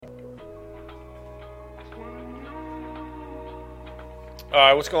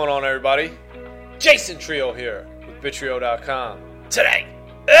Alright, what's going on, everybody? Jason Trio here with Bitrio.com. Today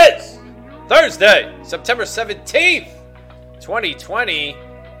is Thursday, September 17th, 2020.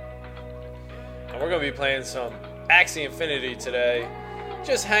 And we're going to be playing some Axie Infinity today.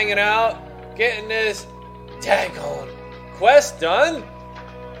 Just hanging out, getting this daggone quest done.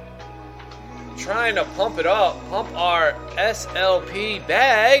 Trying to pump it up, pump our SLP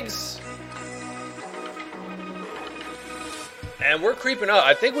bags. And we're creeping up.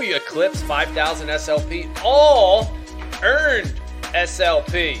 I think we eclipsed 5,000 SLP. All earned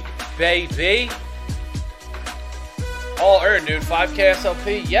SLP, baby. All earned, dude. 5K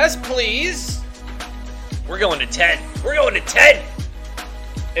SLP. Yes, please. We're going to 10. We're going to 10.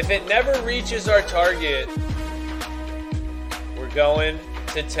 If it never reaches our target, we're going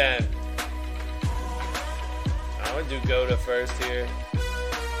to 10. I'm going to do Goda first here.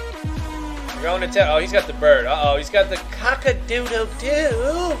 We're going to 10. Oh, he's got the bird. Uh-oh, he's got the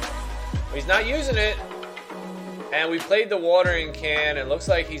cock-a-doodle-doo. He's not using it. And we played the watering can. It looks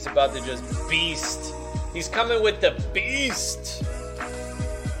like he's about to just beast. He's coming with the beast.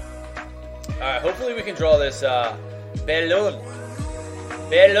 Alright, hopefully we can draw this balloon.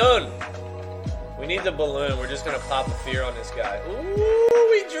 Balloon. We need the balloon. We're just going to pop a fear on this guy. Ooh,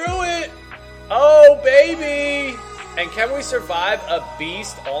 we drew it. Oh, baby. And can we survive a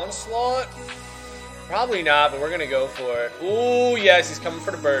beast onslaught? Probably not, but we're going to go for it. Ooh, yes, he's coming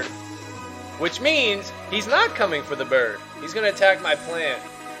for the bird. Which means he's not coming for the bird. He's going to attack my plant.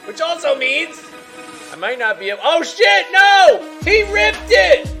 Which also means I might not be able... Oh, shit, no! He ripped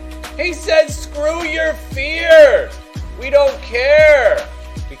it! He said, screw your fear! We don't care!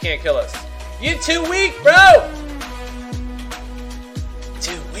 He can't kill us. You're too weak, bro!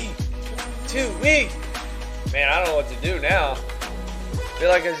 Too weak. Too weak. Man, I don't know what to do now. I feel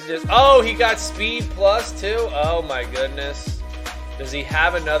like it's just... Oh, he got speed plus too? Oh my goodness. Does he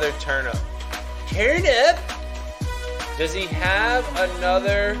have another turnip? Turnip? Does he have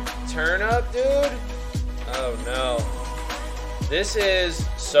another turnip, dude? Oh no. This is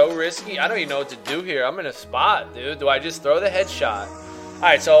so risky. I don't even know what to do here. I'm in a spot, dude. Do I just throw the headshot?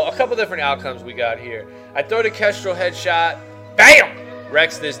 Alright, so a couple different outcomes we got here. I throw the Kestrel headshot. BAM!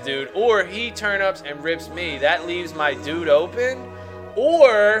 Wrecks this dude, or he turnips and rips me. That leaves my dude open,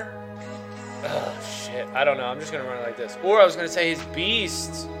 or oh shit, I don't know. I'm just gonna run it like this. Or I was gonna say his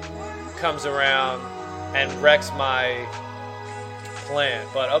beast comes around and wrecks my plant.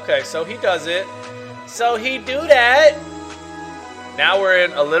 But okay, so he does it. So he do that. Now we're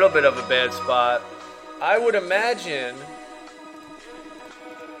in a little bit of a bad spot. I would imagine.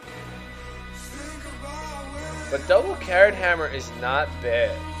 But double carrot hammer is not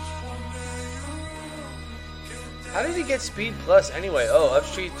bad. How did he get speed plus anyway? Oh,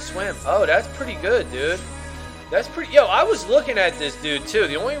 upstream swim. Oh, that's pretty good, dude. That's pretty... Yo, I was looking at this dude, too.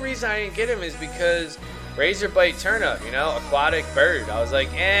 The only reason I didn't get him is because razor bite turnip, you know? Aquatic bird. I was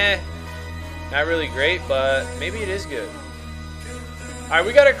like, not really great, but maybe it is good. Alright,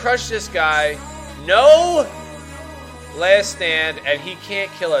 we gotta crush this guy. No... Last stand, and he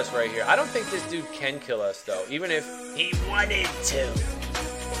can't kill us right here. I don't think this dude can kill us, though, even if he wanted to.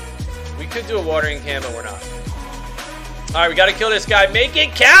 We could do a watering can, but we're not. All right, we got to kill this guy. Make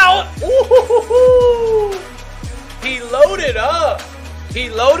it count! Ooh! He loaded up. He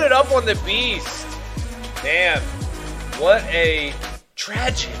loaded up on the beast. Damn. What a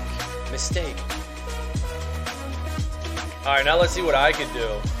tragic mistake. All right, now let's see what I can do.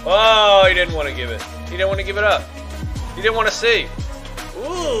 Oh, he didn't want to give it. He didn't want to give it up. You didn't want to see.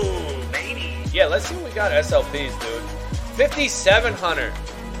 Ooh, baby. Yeah, let's see what we got SLPs, dude. 5,700.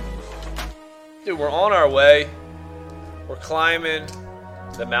 Dude, we're on our way. We're climbing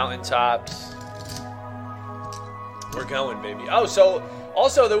the mountaintops. We're going, baby. Oh, so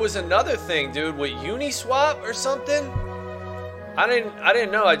also there was another thing, dude, with Uniswap or something. I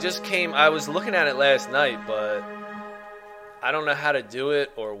didn't know. I was looking at it last night, but I don't know how to do it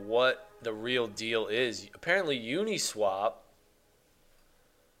or what the real deal is. Apparently Uniswap,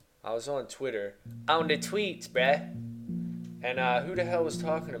 I was on Twitter, on the tweets, bruh, and who the hell was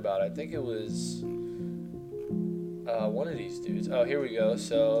talking about it? I think it was one of these dudes. Oh, here we go.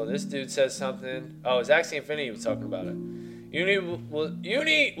 So this dude says something. Oh, it's Axie Infinity was talking about it. Uni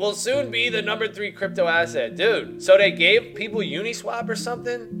will soon be the number 3 crypto asset. Dude, so they gave people Uniswap or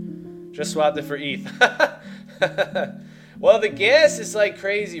something? Just swapped it for ETH. Well, the gas is like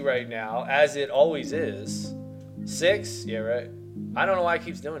crazy right now, as it always is. 6? Yeah, right. I don't know why it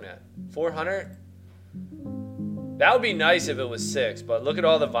keeps doing that. 400? That would be nice if it was 6, but look at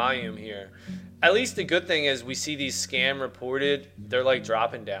all the volume here. At least the good thing is we see these scam reported. They're like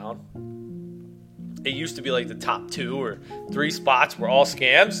dropping down. it used to be like the top 2 or 3 spots were all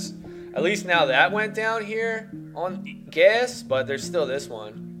scams. At least now that went down here on gas, but there's still this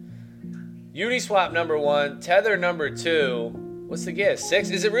one. Uniswap number 1, Tether number 2. What's the gas? 6?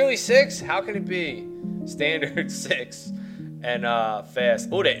 Is it really 6? How can it be? Standard 6 and fast.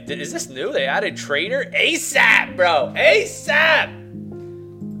 Oh, is this new? They added Trader ASAP, bro. ASAP.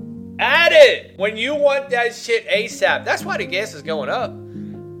 Add it when you want that shit ASAP. That's why the gas is going up.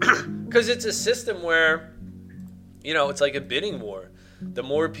 Because it's a system where, you know, it's like a bidding war. The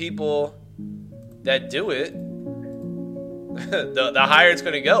more people that do it, the higher it's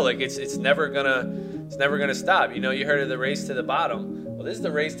gonna go. Like it's never gonna stop. You know, you heard of the race to the bottom. Well, this is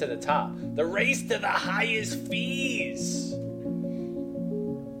the race to the top. The race to the highest fees.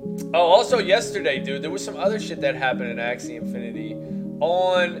 Oh, also yesterday, dude, there was some other shit that happened in Axie Infinity.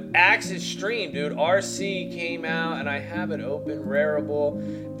 On Axie's stream, dude, RC came out, and I have it open, rareable.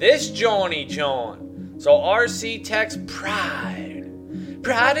 This Johnny John. So RC text Pride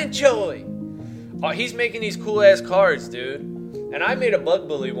and Joy. He's making these cool ass cards, dude. And I made a Bug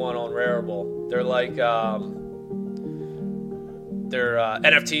Bully one on rareable. They're like they're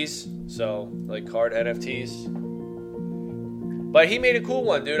NFTs, so like card NFTs. But he made a cool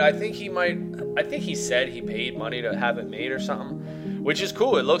one, dude. I think he said he paid money to have it made or something, which is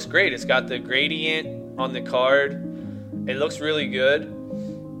cool. It looks great. It's got the gradient on the card. It looks really good.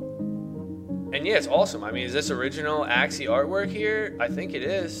 And yeah, it's awesome. I mean, is this original Axie artwork here? I think it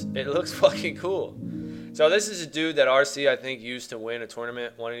is. It looks fucking cool. So this is a dude that RC, I think, used to win a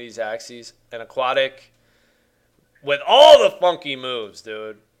tournament, one of these Axies, an aquatic, with all the funky moves,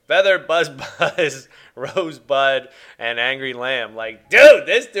 dude. Feather, Buzz Buzz, Rosebud, and Angry Lamb. Like, dude,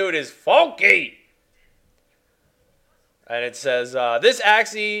 this dude is funky. And it says, this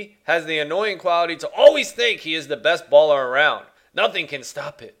Axie has the annoying quality to always think he is the best baller around. Nothing can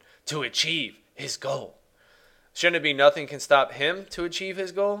stop it to achieve his goal. Shouldn't it be nothing can stop him to achieve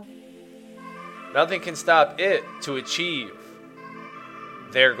his goal? Nothing can stop it to achieve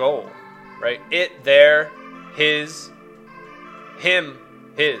their goal, right? It, their, his, him,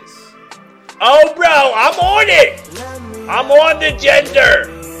 his. Oh, bro, I'm on it. I'm on the gender.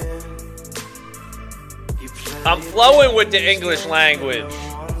 I'm flowing with the English language.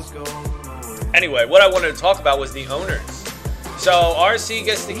 Anyway, what I wanted to talk about was the owners. So RC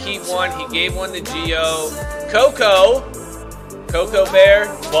gets to keep one. He gave one to Geo. Coco Bear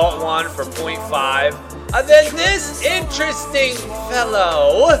bought one for 0.5. And then this interesting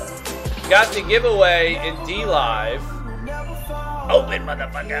fellow got the giveaway in D Live. Open,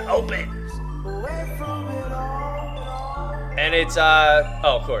 motherfucker, open. And it's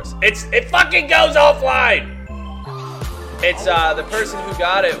of course. It fucking goes offline. It's the person who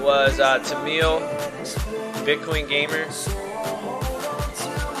got it was Tamil, Bitcoin Gamer.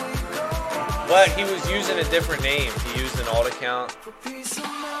 But he was using a different name. He used an alt account.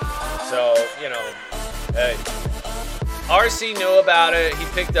 So, you know, hey. RC knew about it. He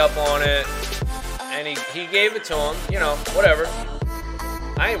picked up on it. And he gave it to him. You know, whatever.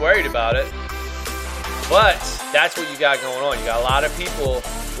 I ain't worried about it. But that's what you got going on. You got a lot of people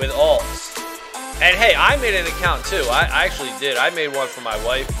with alts. And hey, I made an account too. I actually did. I made one for my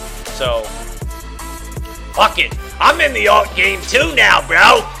wife. So, fuck it. I'm in the alt game too now,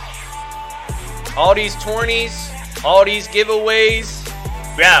 bro. All these tourneys, all these giveaways.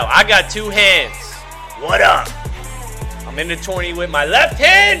 Bro, I got 2 hands. What up? I'm in the tourney with my left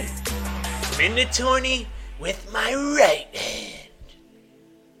hand. I'm in the tourney with my right hand.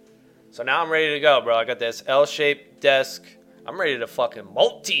 So now I'm ready to go, bro. I got this L-shaped desk. I'm ready to fucking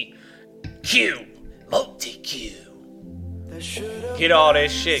multi-Q. Get all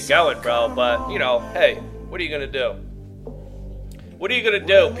this shit going, bro. But, you know, hey, what are you going to do? What are you going to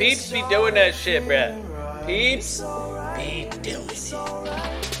do? Peeps be doing that shit, bruh. Peeps be doing it.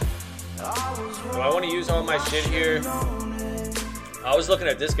 Do I want to use all my shit here? I was looking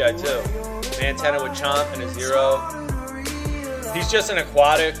at this guy, too. An antenna with Chomp and a 0. He's just an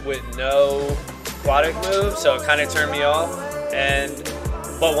aquatic with no aquatic moves, so it kind of turned me off.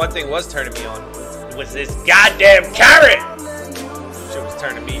 But one thing was turning me on. It was this goddamn carrot! Shit was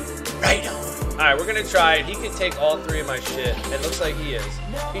turning me right on. Alright, we're gonna try it. He can take all 3 of my shit. It looks like he is.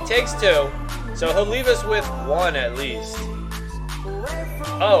 He takes 2, so he'll leave us with 1 at least.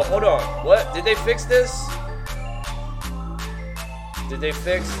 Oh, hold on. What? Did they fix this? Did they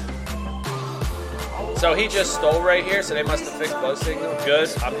fix? So he just stole right here, so they must have fixed buzz signal. Good.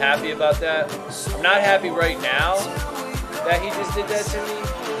 I'm happy about that. I'm not happy right now that he just did that to me.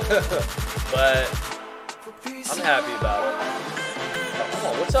 But I'm happy about it. Come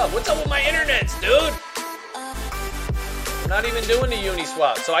on, what's up? What's up with my internets, dude? not even doing the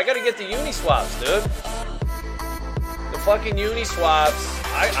Uniswap. So I gotta get the Uniswaps, dude. The fucking Uniswaps.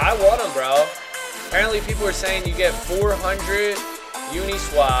 I want them, bro. Apparently people are saying you get 400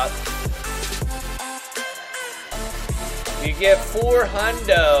 Uniswap. You get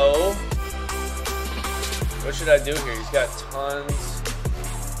 400. What should I do here? He's got tons.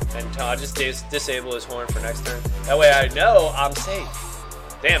 And I'll just disable his horn for next turn. That way I know I'm safe.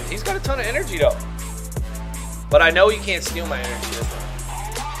 Damn, he's got a ton of energy though. But I know he can't steal my energy this time.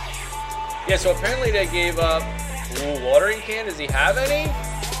 Yeah, so apparently they gave up... Ooh, watering can? Does he have any?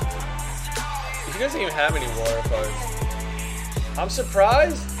 He doesn't even have any water cards. I'm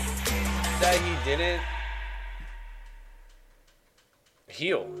surprised that he didn't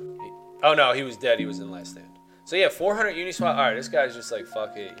heal. Oh no, he was dead. He was in last stand. So yeah, 400 Uniswap. Alright, this guy's just like,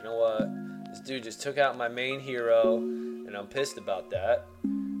 fuck it. You know what? This dude just took out my main hero, and I'm pissed about that.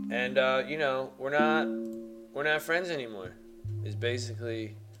 And, you know, we're not friends anymore, is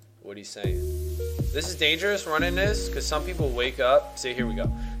basically what he's saying. This is dangerous running this, because some people wake up. See, here we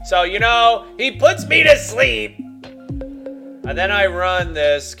go. So, you know, he puts me to sleep. And then I run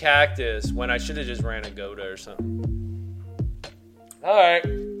this cactus when I should have just ran a Goda or something. Alright.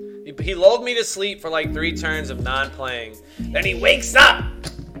 He lulled me to sleep for like 3 turns of non-playing. Then he wakes up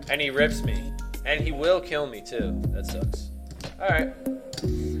and he rips me. And he will kill me too. That sucks. Alright.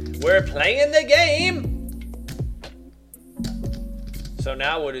 We're playing the game. So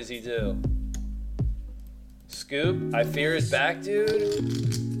now what does he do? Scoop. I fear his back,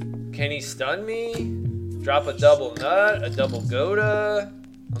 dude. Can he stun me? Drop a double nut, a double Goda.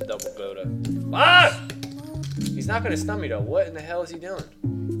 I'm double Goda. Ah! He's not going to stun me though. What in the hell is he doing?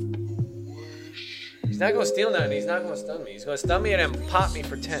 He's not going to steal nothing. He's not going to stun me. He's going to stun me and then pop me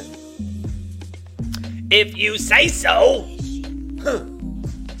for 10. If you say so. Huh.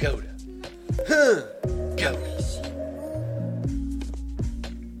 Goda. Huh. Goda.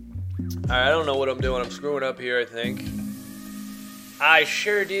 Alright, I don't know what I'm doing. I'm screwing up here, I think. I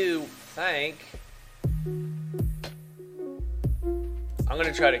sure do think. I'm going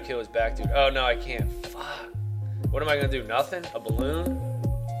to try to kill his back, dude. Oh, no, I can't. Fuck. What am I going to do? Nothing? A balloon?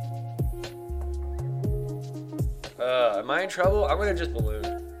 Am I in trouble? I'm going to just balloon.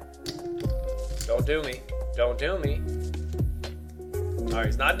 Don't do me. Don't do me. Alright,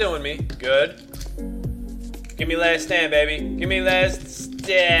 he's not doing me. Good. Give me last stand, baby. Give me last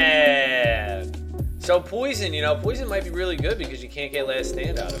stand. So poison, you know, poison might be really good because you can't get last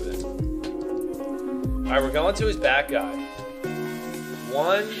stand out of it. Alright, we're going to his back guy.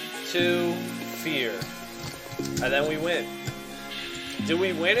 1, 2, fear. And then we win. Do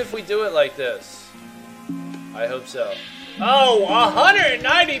we win if we do it like this? I hope so. Oh,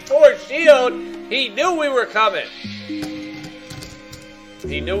 194 shield! He knew we were coming.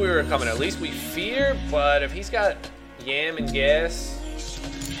 He knew we were coming. At least we fear, but if he's got yam and gas...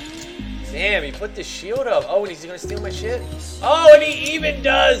 Damn, he put the shield up. Oh, and he's gonna steal my shit? Oh, and he even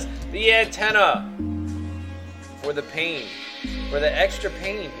does the antenna. For the pain. For the extra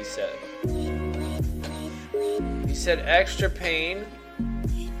pain, he said. He said extra pain.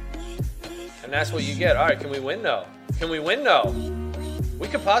 And that's what you get. Alright, can we win though? Can we win though? We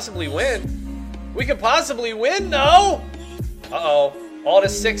could possibly win. We could possibly win though! Uh-oh. All the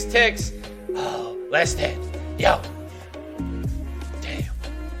 6 ticks. Oh, last hit. Yo. Damn.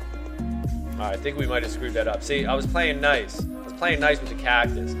 Alright, I think we might have screwed that up. See, I was playing nice. I was playing nice with the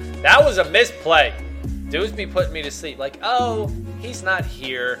cactus. That was a misplay. Dudes be putting me to sleep. Like, oh, he's not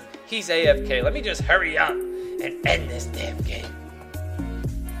here. He's AFK. Let me just hurry up and end this damn game.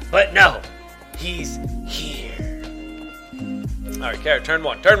 But no. He's here. Alright, Carrot, turn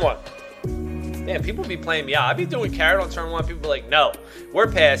 1. Turn 1. Damn, people be playing me out. I be doing Carrot on turn 1. People be like, no,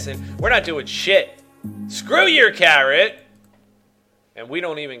 we're passing. We're not doing shit. Screw your Carrot. And we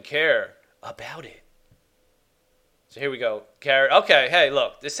don't even care about it. So here we go. Carrot. Okay, hey,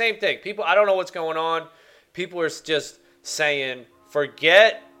 look. The same thing. People, I don't know what's going on. People are just saying,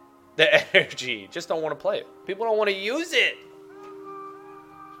 forget the energy. Just don't want to play it. People don't want to use it.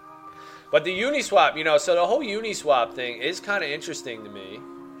 But the Uniswap, you know, so the whole Uniswap thing is kind of interesting to me.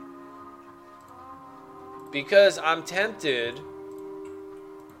 Because I'm tempted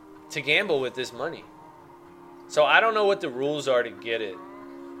to gamble with this money. So I don't know what the rules are to get it.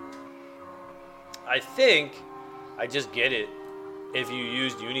 I think I just get it if you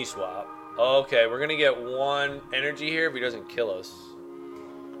used Uniswap. Okay, we're going to get 1 energy here if he doesn't kill us.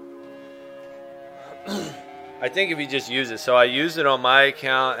 I think if he just uses it. So I used it on my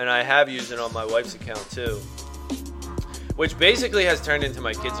account, and I have used it on my wife's account too. Which basically has turned into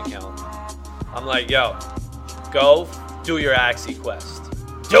my kid's account. I'm like, yo, go do your Axie quest.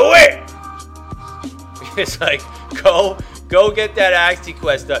 Do it! It's like, go Go get that Axie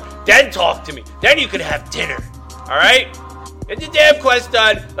quest done. Then talk to me. Then you can have dinner. Alright? Get the damn quest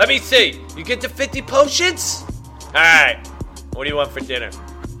done. Let me see. You get the 50 potions? Alright. What do you want for dinner?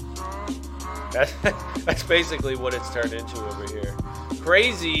 That's basically what it's turned into over here.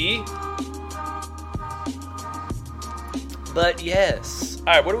 Crazy. But yes.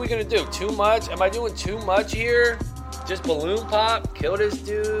 Alright, what are we gonna do? Too much? Am I doing too much here? Just balloon pop? Kill this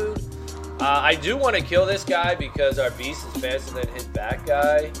dude? I do want to kill this guy because our beast is faster than his back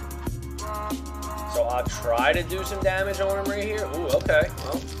guy. So I'll try to do some damage on him right here. Ooh, okay.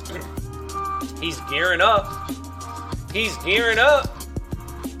 Well, he's gearing up. He's gearing up.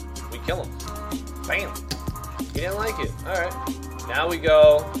 We kill him. Bam. He didn't like it. Alright. Now we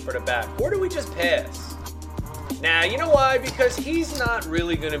go for the back. Or do we just pass? Nah, you know why? Because he's not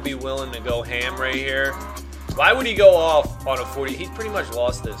really going to be willing to go ham right here. Why would he go off on a 40? He's pretty much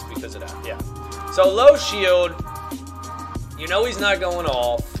lost this because of that. Yeah. So low shield. You know he's not going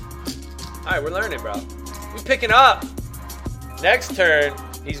off. Alright, we're learning, bro. We picking up. Next turn,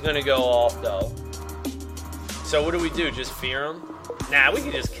 he's going to go off, though. So what do we do? Just fear him? Nah, we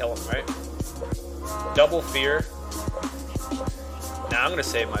can just kill him, right? Double fear. Nah, I'm going to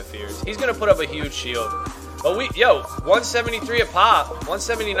save my fears. He's going to put up a huge shield. But 173 a pop.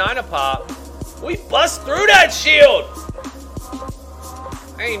 179 a pop. We bust through that shield.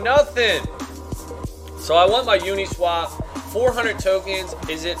 Ain't nothing. So I want my Uniswap. 400 tokens.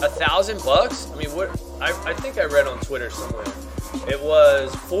 Is it $1,000? I mean, what? I think I read on Twitter somewhere. It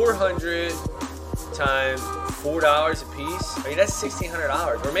was 400 times $4 a piece. I mean, that's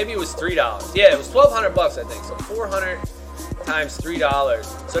 $1,600. Or maybe it was $3. Yeah, it was $1,200 I think. So 400 times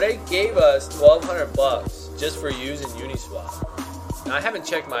 $3. So they gave us $1,200 just for using Uniswap. Now, I haven't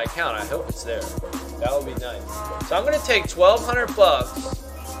checked my account. I hope it's there. That would be nice. So I'm going to take $1,200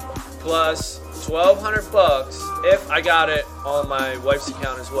 plus $1,200 if I got it on my wife's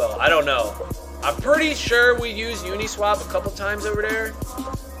account as well. I don't know. I'm pretty sure we used Uniswap a couple times over there.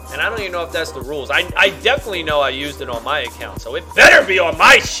 And I don't even know if that's the rules. I definitely know I used it on my account. So it better be on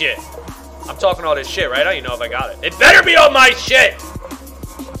my shit. I'm talking all this shit, right? I don't even know if I got it. It better be on my shit.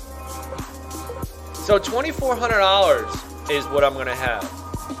 So $2,400 is what I'm going to have.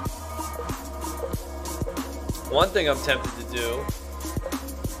 One thing I'm tempted to do.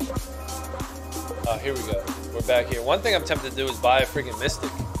 Here we go. We're back here. One thing I'm tempted to do is buy a freaking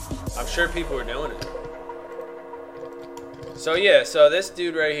Mystic. I'm sure people are doing it. So yeah, so this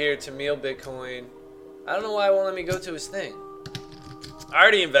dude right here, Tamil Bitcoin. I don't know why it won't let me go to his thing. I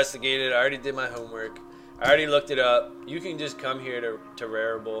already investigated. I already did my homework. I already looked it up. You can just come here to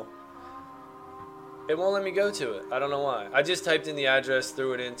Rarible. It won't let me go to it. I don't know why. I just typed in the address,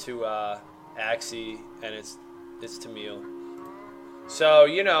 threw it into Axie, and it's Tamil. So,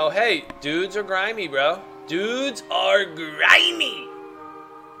 you know, hey, dudes are grimy, bro. Dudes are grimy.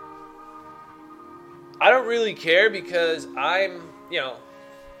 I don't really care because I'm,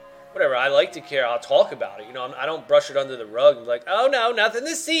 whatever. I like to care. I'll talk about it. I don't brush it under the rug and be like, oh, no, nothing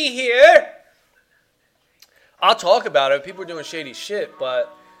to see here. I'll talk about it. People are doing shady shit,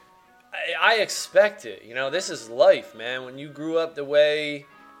 but I expect it. This is life, man. When you grew up the way,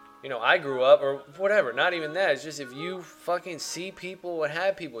 I grew up, or whatever. Not even that. It's just if you fucking see people and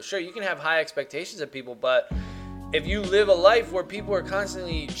have people, sure, you can have high expectations of people, but if you live a life where people are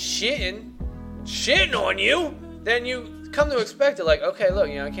constantly shitting on you, then you come to expect it. Like, okay, look,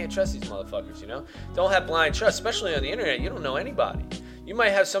 I can't trust these motherfuckers, Don't have blind trust, especially on the internet. You don't know anybody. You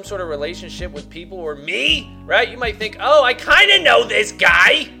might have some sort of relationship with people or me, right? You might think, oh, I kind of know this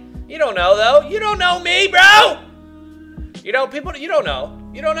guy. You don't know, though. You don't know me, bro. People, you don't know.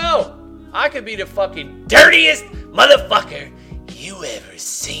 You don't know. I could be the fucking dirtiest motherfucker you ever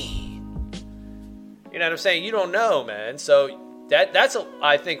seen. You know what I'm saying? You don't know, man. So that's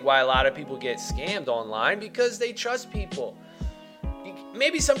I think why a lot of people get scammed online, because they trust people.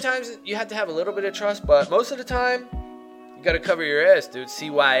 Maybe sometimes you have to have a little bit of trust, but most of the time, you got to cover your ass, dude.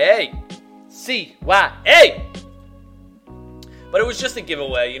 CYA. But it was just a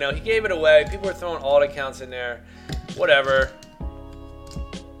giveaway, He gave it away. People were throwing alt accounts in there. Whatever.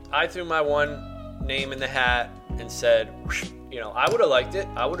 I threw my one name in the hat and said, I would have liked it.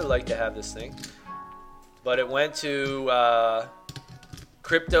 I would have liked to have this thing. But it went to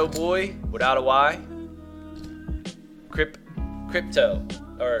Crypto Boy without a Y. Crypto.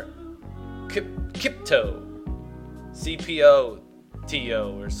 Or Kipto.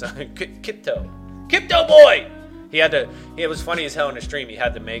 CPOTO or something. Crypto Boy! It was funny as hell in the stream. He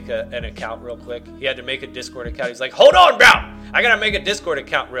had to make an account real quick. He had to make a Discord account. He's like, hold on, bro. I got to make a Discord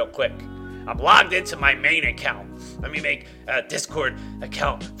account real quick. I'm logged into my main account. Let me make a Discord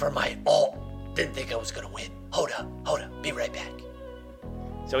account for my alt. Didn't think I was going to win. hold up, be right back.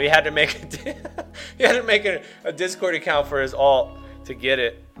 So he had to make a Discord account for his alt to get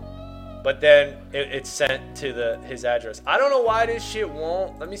it. But then it's sent to his address. I don't know why this shit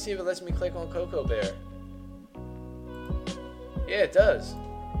won't. Let me see if it lets me click on Cocoa Bear. Yeah, it does.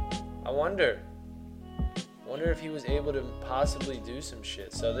 I wonder if he was able to possibly do some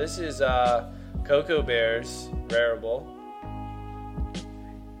shit. So this is Cocoa Bear's Rarible.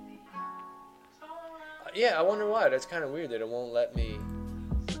 Yeah, I wonder why. That's kind of weird that it won't let me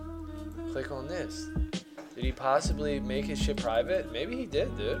click on this. Did he possibly make his shit private? Maybe he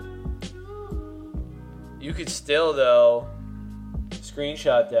did, dude. You could still, though,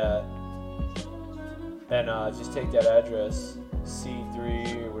 screenshot that and just take that address,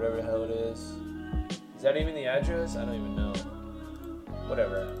 C3 or whatever the hell it is. Is that even the address? I don't even know.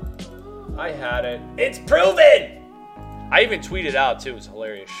 Whatever. I had it. It's proven! I even tweeted out, too. It was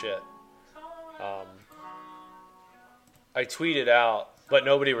hilarious shit. I tweeted out, but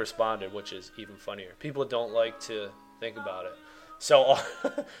nobody responded, which is even funnier. People don't like to think about it. So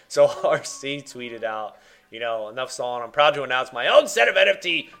RC tweeted out, enough song. I'm proud to announce my own set of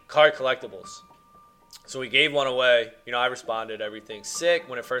NFT card collectibles. So we gave one away. I responded, everything sick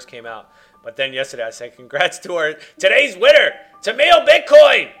when it first came out. But then yesterday I said, congrats to today's winner, Tamil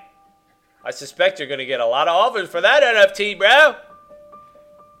Bitcoin. I suspect you're going to get a lot of offers for that NFT, bro.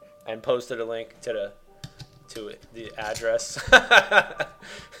 And posted a link to the address.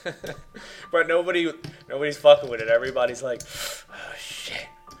 But nobody's fucking with it. Everybody's like, oh shit,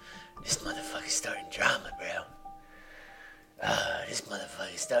 this motherfucker's starting drama, bro. This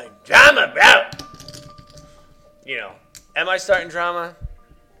motherfucker's starting drama, bro. Am I starting drama?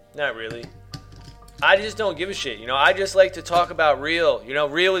 Not really. I just don't give a shit. I just like to talk about real.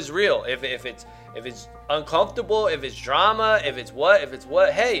 Real is real. If it's uncomfortable, if it's drama, if it's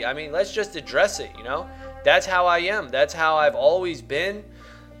what, hey, let's just address it, That's how I am. That's how I've always been.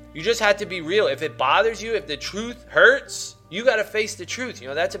 You just have to be real. If it bothers you, if the truth hurts, you got to face the truth.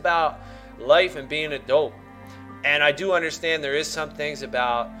 That's about life and being an adult. And I do understand there is some things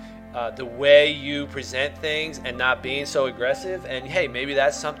about the way you present things and not being so aggressive. And hey, maybe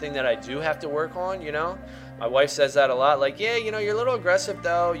that's something that I do have to work on, My wife says that a lot. Like, yeah, you're a little aggressive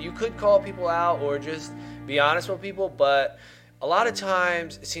though. You could call people out or just be honest with people. But a lot of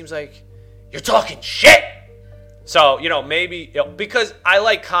times it seems like you're talking shit. So, maybe, because I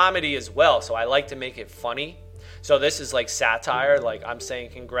like comedy as well. So I like to make it funny. So this is like satire. Like I'm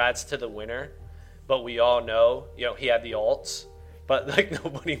saying congrats to the winner. But we all know, he had the alts. But like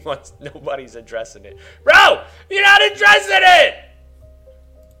nobody's addressing it. Bro, you're not addressing it!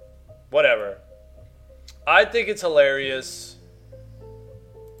 Whatever. I think it's hilarious.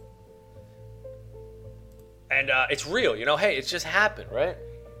 And it's real, hey, it's just happened, right?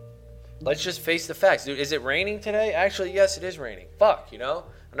 Let's just face the facts. Dude, is it raining today? Actually, yes, it is raining. Fuck, I'm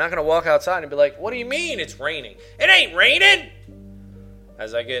not going to walk outside and be like, what do you mean it's raining? It ain't raining!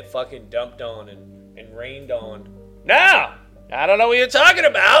 As I get fucking dumped on and rained on. No! I don't know what you're talking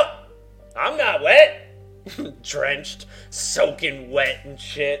about. I'm not wet. Drenched, soaking wet and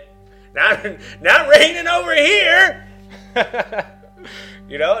shit. Not raining over here.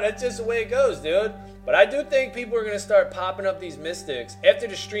 That's just the way it goes, dude. But I do think people are going to start popping up these mystics. After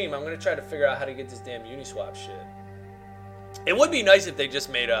the stream, I'm going to try to figure out how to get this damn Uniswap shit. It would be nice if they just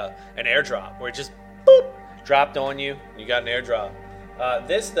made an airdrop where it just boop, dropped on you and you got an airdrop.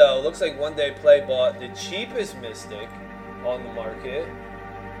 This, though, looks like One Day Play bought the cheapest mystic on the market.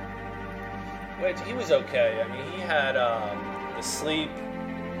 Which, he was okay. He had the Sleep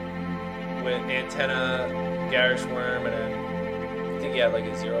with Antenna, Garish Worm, and then I think he had like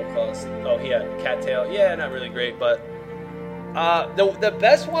a 0 cost. Oh, he had Cattail. Yeah, not really great, but the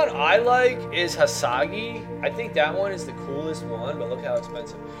best one I like is Hasagi. I think that one is the coolest one, but look how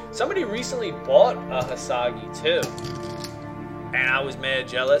expensive. Somebody recently bought a Hasagi too, and I was mad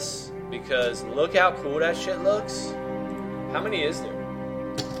jealous because look how cool that shit looks. How many is there?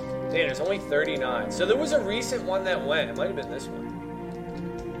 Dang, there's only 39. So there was a recent one that went. It might have been this one.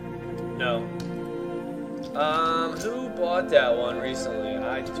 No. Who bought that one recently?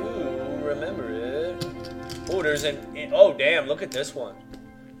 I do remember it. Oh, there's oh, damn, look at this one.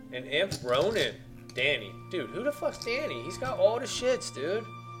 An Imp Ronin. Danny. Dude, who the fuck's Danny? He's got all the shits, dude.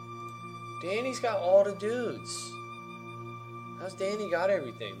 Danny's got all the dudes. How's Danny got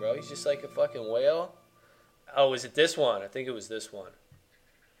everything, bro? He's just like a fucking whale. Oh, is it this one? I think it was this one.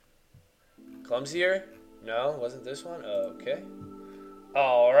 Clumsier? No, wasn't this one? Okay.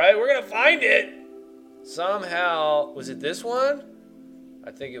 Alright, we're gonna find it! Somehow, was it this one?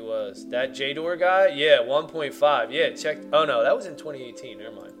 I think it was. That J-Door guy? Yeah, 1.5. Yeah, check. Oh no, that was in 2018.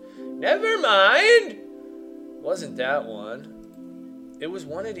 Never mind. Never mind! Wasn't that one. It was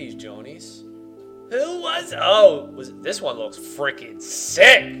one of these Jonies. Who was... Oh, this one looks freaking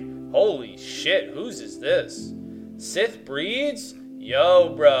sick. Holy shit, whose is this? Sith Breeds?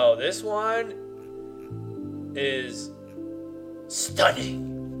 Yo, bro, this one is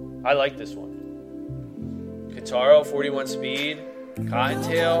stunning. I like this one. Kataro, 41 speed.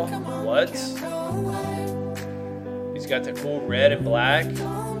 Cottontail, what? He's got the cool red and black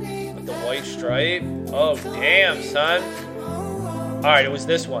with the white stripe. Oh, damn, son. Alright, it was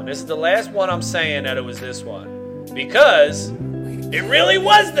this one. This is the last one I'm saying that it was this one. Because it really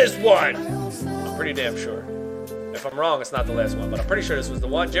was this one. I'm pretty damn sure. If I'm wrong, it's not the last one, but I'm pretty sure this was the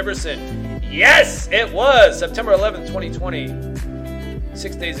one. Jibberson. Yes, it was. September 11th, 2020.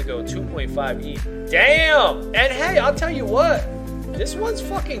 6 days ago, 2.5 ETH. Damn. And hey, I'll tell you what. This one's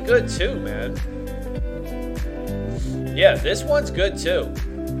fucking good too, man. Yeah, this one's good too.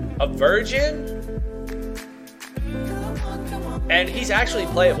 A virgin. And he's actually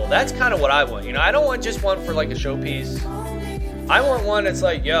playable. That's kind of what I want. You know, I don't want just one for like a showpiece. I want one that's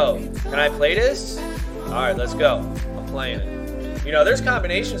like, yo, can I play this? All right, let's go. I'm playing it. You know, there's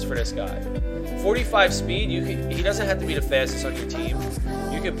combinations for this guy. 45 speed. He doesn't have to be the fastest on your team.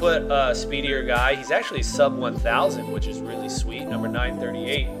 You could put a speedier guy. He's actually sub 1,000, which is really sweet. Number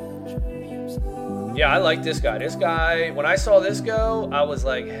 938. Yeah, I like this guy. This guy, when I saw this go, I was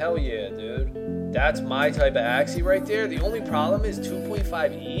like, hell yeah, dude. That's my type of Axie right there. The only problem is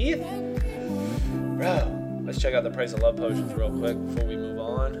 2.5 ETH. Bro, let's check out the price of love potions real quick before we move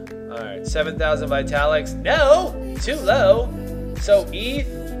on. All right, 7,000 Vitalics. No, too low. So ETH,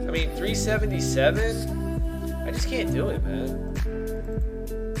 377. I just can't do it, man.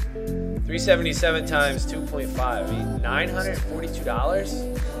 377 times 2.5.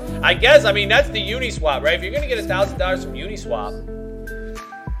 $942. I guess. That's the Uniswap, right? If you're gonna get $1,000 from Uniswap,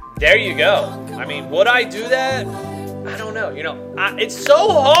 there you go. Would I do that? I don't know. It's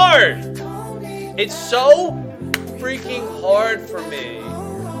so hard. It's so freaking hard for me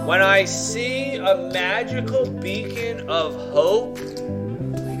when I see a magical beacon of hope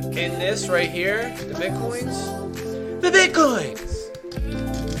in this right here, the Bitcoins. The Bitcoins!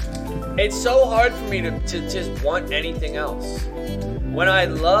 It's so hard for me to just want anything else. When I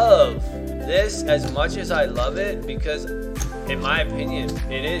love this as much as I love it, because in my opinion,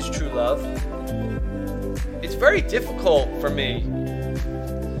 it is true love, it's very difficult for me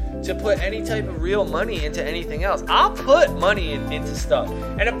to put any type of real money into anything else. I'll put money into stuff.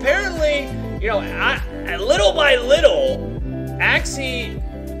 And apparently, little by little, Axie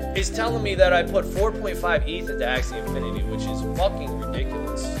is telling me that I put 4.5 ETH into Axie Infinity, which is fucking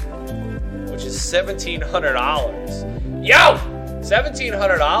ridiculous. Which is $1,700. Yo!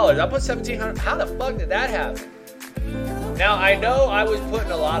 $1,700. I put $1,700. How the fuck did that happen? Now, I know I was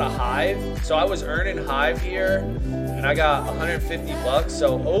putting a lot of Hive, so I was earning Hive here, and I got $150.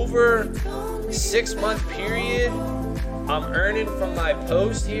 So over a 6-month period, I'm earning from my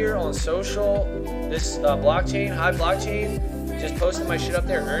post here on social, this blockchain, Hive blockchain, just posting my shit up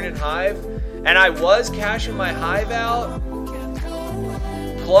there, earning Hive, and I was cashing my Hive out,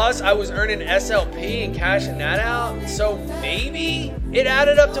 plus I was earning SLP and cashing that out, so maybe it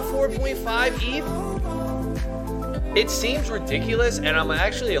added up to 4.5 ETH. It seems ridiculous, and I'm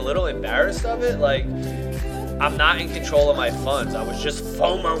actually a little embarrassed of it. Like, I'm not in control of my funds. I was just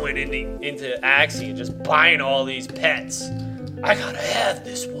FOMOing into Axie and just buying all these pets. I gotta have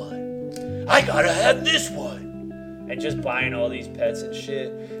this one. I gotta have this one. And just buying all these pets and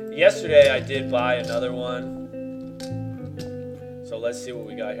shit. Yesterday, I did buy another one. So let's see what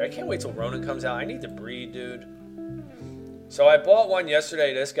we got here. I can't wait till Ronin comes out. I need to breed, dude. So I bought one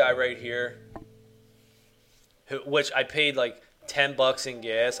yesterday, this guy right here, which I paid like $10 in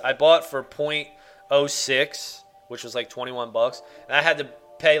gas. I bought for 0.06, which was like $21, and I had to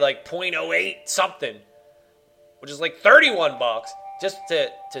pay like 0.08 something, which is like $31 just to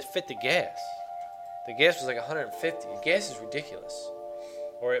fit the gas. The gas was like 150. The gas is ridiculous,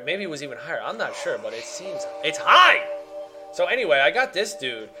 or maybe it was even higher. I'm not sure, but it seems it's high. So anyway, I got this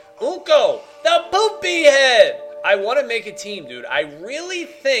dude, Unko, the poopy head. I want to make a team, dude. I really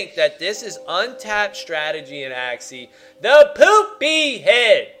think that this is untapped strategy in Axie. The poopy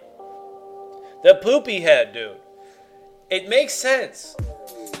head. The poopy head, dude. It makes sense.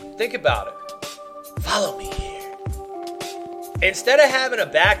 Think about it. Follow me here. Instead of having a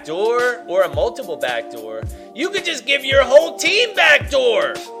backdoor or a multiple backdoor, you could just give your whole team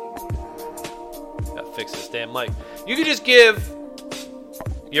backdoor. Gotta fix this damn mic. You could just give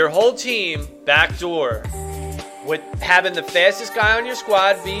your whole team backdoor, with having the fastest guy on your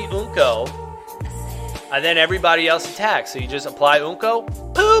squad be Unko, and then everybody else attacks. So you just apply Unko,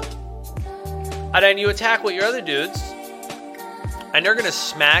 poop, And then you attack with your other dudes, and they're going to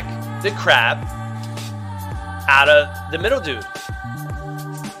smack the crap out of the middle dude.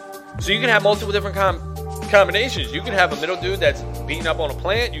 So you can have multiple different combinations. You can have a middle dude that's beating up on a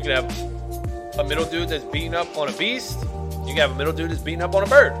plant. You can have a middle dude that's beating up on a beast. You can have a middle dude that's beating up on a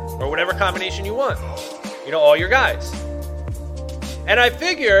bird. Or whatever combination you want. You know, all your guys. And I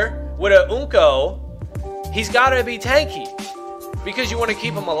figure with a Unko, he's got to be tanky. Because you want to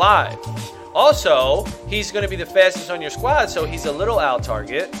keep him alive. Also, he's going to be the fastest on your squad, so he's a little out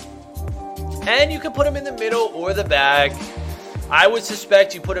target. And you can put him in the middle or the back. I would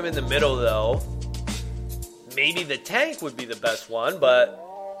suspect you put him in the middle, though. Maybe the tank would be the best one, but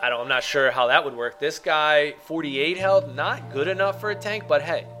I'm not sure how that would work. This guy, 48 health, not good enough for a tank, but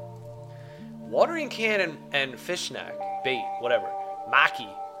hey. Watering can and fish snack, bait, whatever. Maki.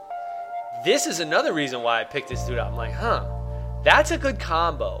 This is another reason why I picked this dude out. I'm like, that's a good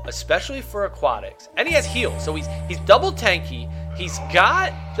combo, especially for aquatics. And he has heal, so he's double tanky. He's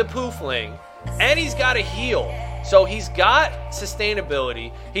got the Poo Fling, and he's got a heal. So he's got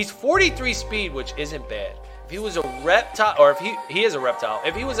sustainability. He's 43 speed, which isn't bad. If he was a reptile, or if he is a reptile,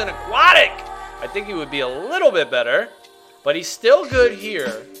 if he was an aquatic, I think he would be a little bit better. But he's still good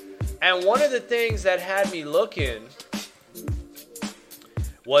here. And one of the things that had me looking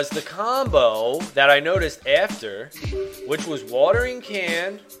was the combo that I noticed after, which was watering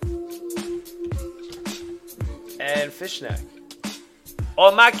can and fish snack.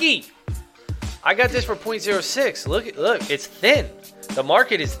 Oh, Maki! I got this for 0.06. Look, it's thin. The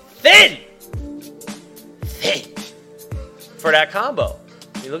market is thin! Thin! For that combo.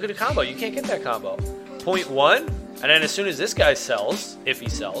 You look at the combo, you can't get that combo. 0.1, and then as soon as this guy sells, if he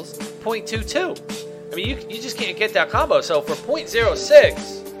sells, 0.22. I mean, you just can't get that combo. So for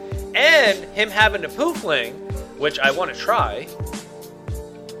 0.06 and him having the Poo Fling, which I want to try,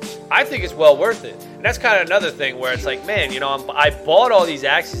 I think it's well worth it. And that's kind of another thing where it's like, man, I bought all these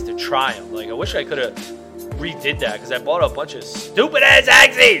Axies to try them. Like, I wish I could have redid that because I bought a bunch of stupid-ass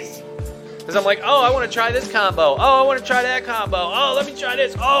Axies. Because I'm like, oh, I want to try this combo. Oh, I want to try that combo. Oh, let me try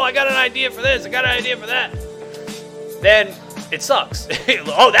this. Oh, I got an idea for this. I got an idea for that. Then it sucks.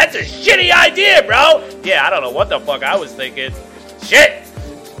 Oh, that's a shitty idea, bro. Yeah, I don't know what the fuck I was thinking. Shit.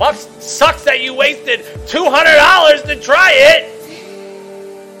 Fuck, sucks that you wasted $200 to try it.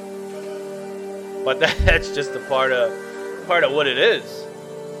 But that's just a part of what it is.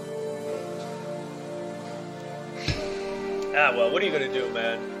 Well, what are you going to do,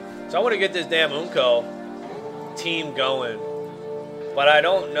 man? So I want to get this damn Unko team going. But I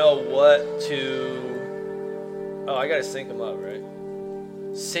don't know what to... Oh, I got to sync them up, right?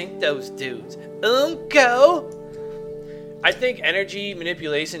 Sync those dudes. Unko! I think energy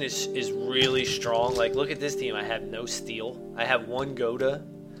manipulation is really strong. Like, look at this team. I have no steel. I have one Goda,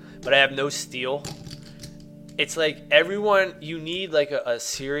 but I have no steel. It's like everyone, you need like a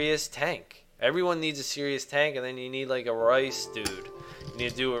serious tank. Everyone needs a serious tank, and then you need like a rice dude. You need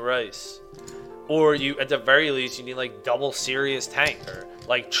to do a rice. Or you, at the very least, you need like double serious tank. Or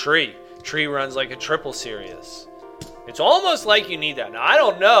like Tree. Tree runs like a triple serious. It's almost like you need that. Now, I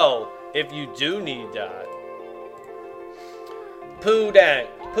don't know if you do need that. Poo Stank.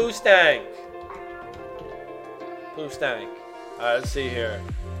 Poo Stank. Poo Stank. Alright, let's see here.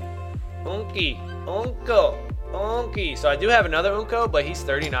 Unky. Unko. Unky. So I do have another Unko, but he's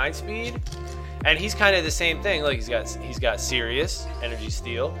 39 speed. And he's kind of the same thing. Look, he's got Sirius, Energy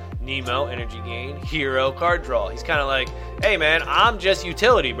Steal, Nemo, Energy Gain, Hero, Card Draw. He's kind of like, hey man, I'm just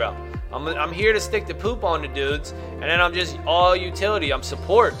utility, bro. I'm here to stick the poop on the dudes, and then I'm just all utility. I'm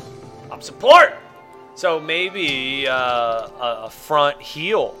support. So maybe a front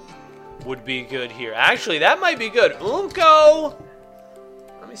heel would be good here. Actually, that might be good. Unko.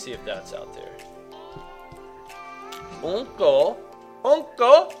 Let me see if that's out there. Unko.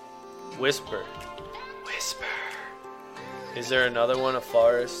 Whisper. Is there another one, a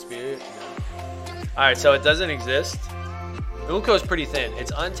Forest Spirit? No. Alright, so it doesn't exist. Unko's pretty thin.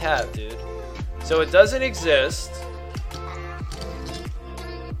 It's untapped, dude. So it doesn't exist.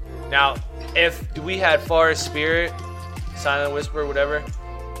 Now, if we had Forest Spirit, Silent Whisper, whatever.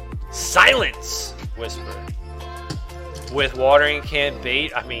 Silence Whisper. With watering can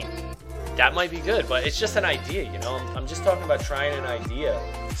bait, I mean, that might be good, but it's just an idea, you know? I'm just talking about trying an idea.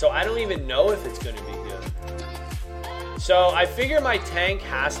 So I don't even know if it's going to be good. So I figure my tank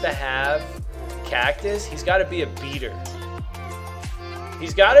has to have Cactus. He's got to be a beater.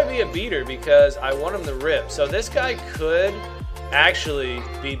 He's got to be a beater because I want him to rip. So this guy could actually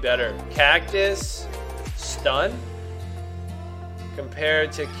be better. Cactus, stun.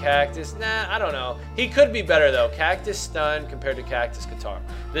 compared to Cactus. Nah, I don't know. He could be better, though. Cactus Stun compared to Cactus Guitar.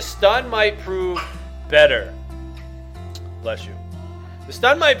 The Stun might prove better. Bless you. The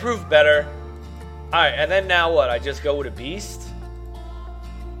Stun might prove better. Alright, and then now what? I just go with a Beast?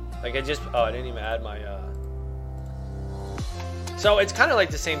 Like, I just... Oh, I didn't even add my... So, it's kind of like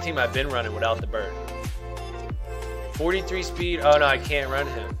the same team I've been running without the bird. 43 speed. Oh, no, I can't run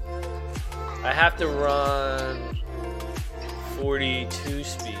him. I have to run 42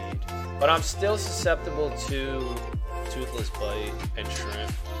 speed. But I'm still susceptible to Toothless Bite and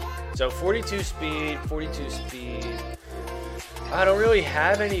Shrimp. So, 42 speed, 42 speed. I don't really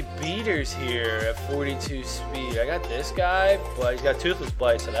have any beaters here at 42 speed. I got this guy, but he's got Toothless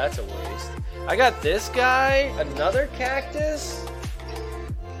Bite, so that's a waste. I got this guy, another Cactus.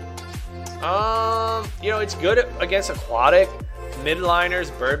 You know, it's good against aquatic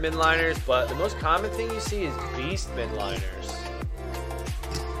midliners, bird midliners, but the most common thing you see is beast midliners.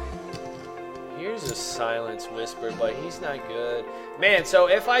 Here's a Silence Whisper, but he's not good. Man, so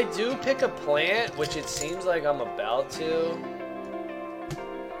if I do pick a plant, which it seems like I'm about to,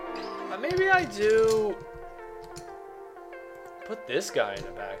 maybe I do put this guy in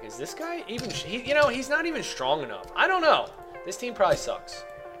the back. Is this guy even... you know, he's not even strong enough. I don't know. This team probably sucks.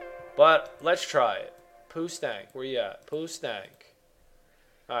 But let's try it. Poo Stank. Where you at? Poo Stank.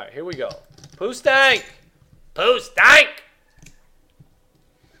 Alright, here we go. Poo Stank! Poo Stank!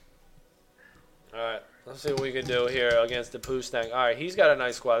 Alright, let's see what we can do here against the Poo Stank. Alright, he's got a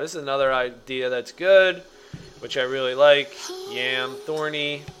nice squad. This is another idea that's good, which I really like. Yam,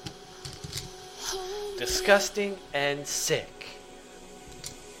 Thorny, Disgusting, and Sick.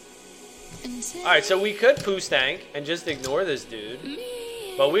 Alright, so we could Poo Stank and just ignore this dude.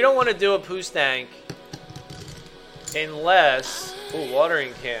 But we don't want to do a Poo Stank unless... Ooh,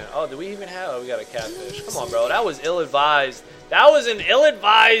 watering can. Oh, do we even have... Oh, we got a catfish. Come on, bro. That was ill-advised. That was an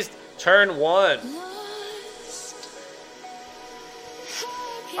ill-advised turn 1.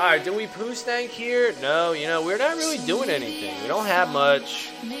 Alright, do we Poo Stank here? No, you know, we're not really doing anything. We don't have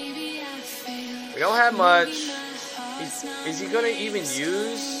much. We don't have much. Is he going to even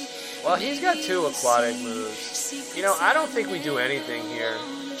use... Well, he's got 2 aquatic moves. You know, I don't think we do anything here.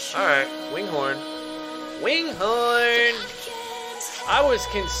 Alright, Winghorn. Winghorn! I was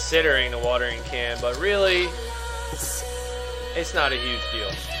considering the watering can, but really, it's not a huge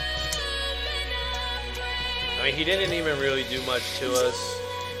deal. I mean, he didn't even really do much to us.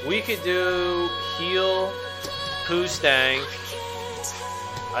 We could do heal, Poo Stank,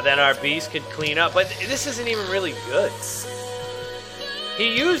 and then our beast could clean up, but this isn't even really good.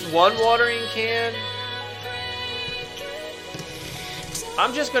 He used 1 watering can.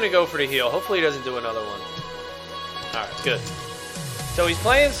 I'm just going to go for the heal. Hopefully he doesn't do another one. Alright, good. So he's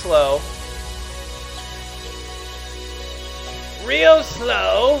playing slow. Real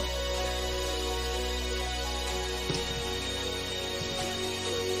slow.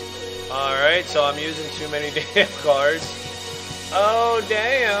 Alright, so I'm using too many damn cards. Oh,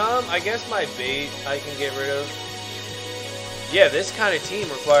 damn. I guess my bait I can get rid of. Yeah, this kind of team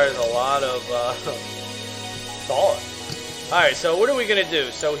requires a lot of thought. Alright, so what are we going to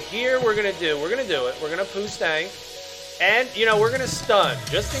do? So here we're going to do it. We're going to Poo Stank. And, you know, we're going to stun.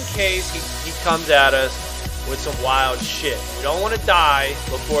 Just in case he comes at us with some wild shit. We don't want to die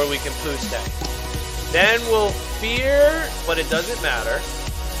before we can Poo Stank. Then we'll fear, but it doesn't matter.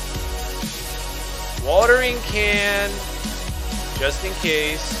 Watering can. Just in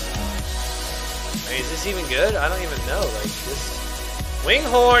case. I mean, is this even good? I don't even know. Like this.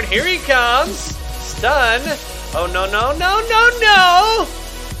 Winghorn, here he comes. Stun. Oh, no, no, no, no, no.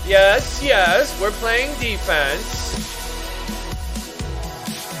 Yes, yes, we're playing defense.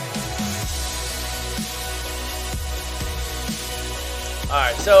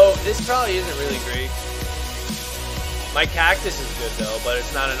 Alright, so this probably isn't really great. My cactus is good though, but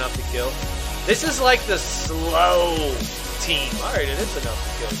it's not enough to kill. This is like the slow team. Alright, it is enough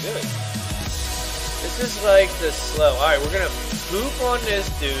to kill. Good. This is like the slow. Alright, we're gonna poop on this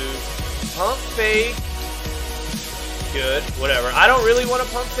dude. Pump fake. Good. Whatever. I don't really want to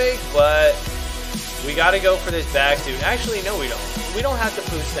pump fake, but we gotta go for this back dude. Actually, no, we don't. We don't have to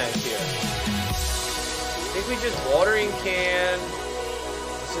Poo Stank here. I think we just watering can.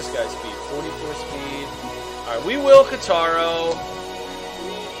 What's this guy's speed? 44 speed. Alright, we will Kataro.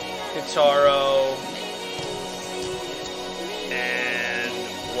 Kataro. And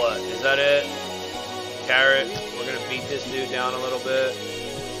what? Is that it? Carrot. We're going to beat this dude down a little bit.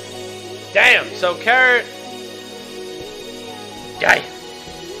 Damn! So Carrot. Damn!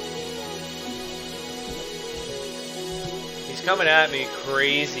 He's coming at me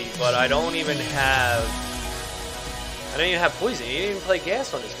crazy, but I don't even have I don't even have poison. He didn't even play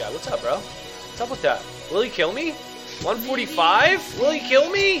gas on this guy. What's up, bro? What's up with that? Will he kill me? 145? Will he kill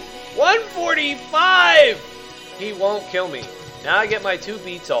me? 145! He won't kill me. Now I get my 2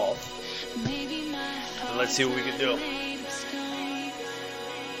 beats off. And let's see what we can do.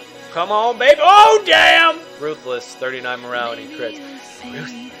 Come on, baby. Oh, damn! Ruthless. 39 morality crits.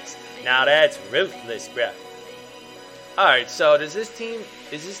 Ruthless. Now that's ruthless, bruh. Alright, so is this team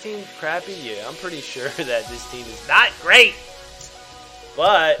crappy? Yeah, I'm pretty sure that this team is not great.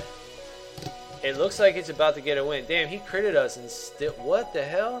 But it looks like it's about to get a win. Damn, he critted us and still... What the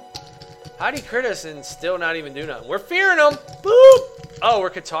hell? How'd he crit us and still not even do nothing? We're fearing him! Boop! Oh, we're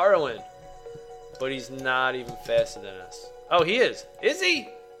Kataroing. But he's not even faster than us. Oh, he is. Is he?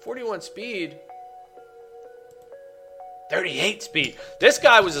 41 speed. 38 speed. This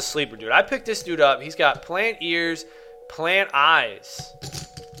guy was a sleeper, dude. I picked this dude up. He's got plant ears, plant eyes.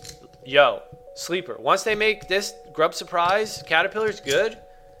 Yo, sleeper. Once they make this Grub Surprise Caterpillar's good,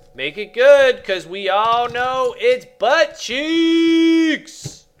 make it good, because we all know it's butt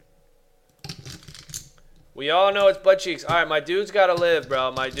cheeks. We all know it's butt cheeks. All right, my dude's got to live,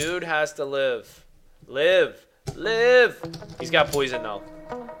 bro. My dude has to live. Live. Live. He's got poison, though.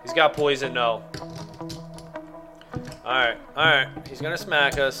 He's got poison, though. Alright, alright. He's gonna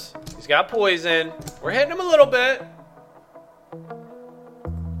smack us. He's got poison. We're hitting him a little bit.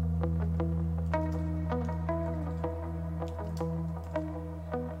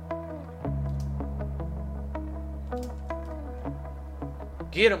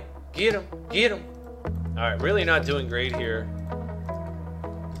 Get him, get him, get him. Alright, really not doing great here.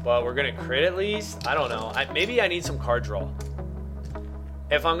 But we're gonna crit at least. I don't know. Maybe I need some card draw.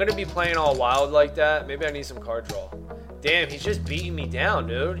 If I'm gonna be playing all wild like that, maybe I need some card draw. Damn, he's just beating me down,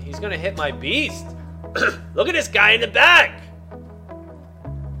 dude. He's gonna hit my beast. Look at this guy in the back.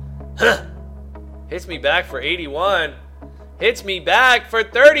 Hits me back for 81. Hits me back for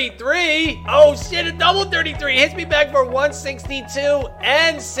 33. Oh shit, a double 33. Hits me back for 162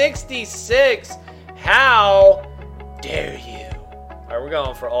 and 66. How dare you? All right, we're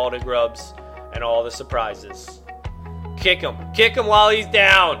going for all the grubs and all the surprises. Kick him. Kick him while he's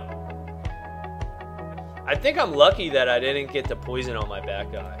down. I think I'm lucky that I didn't get the poison on my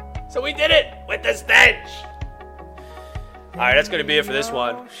back guy. So we did it with the stench. Alright, that's going to be it for this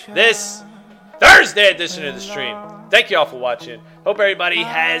one. This Thursday edition of the stream. Thank you all for watching. Hope everybody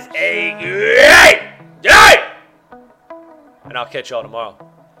has a great day. And I'll catch y'all tomorrow.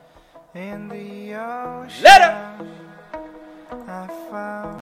 Later.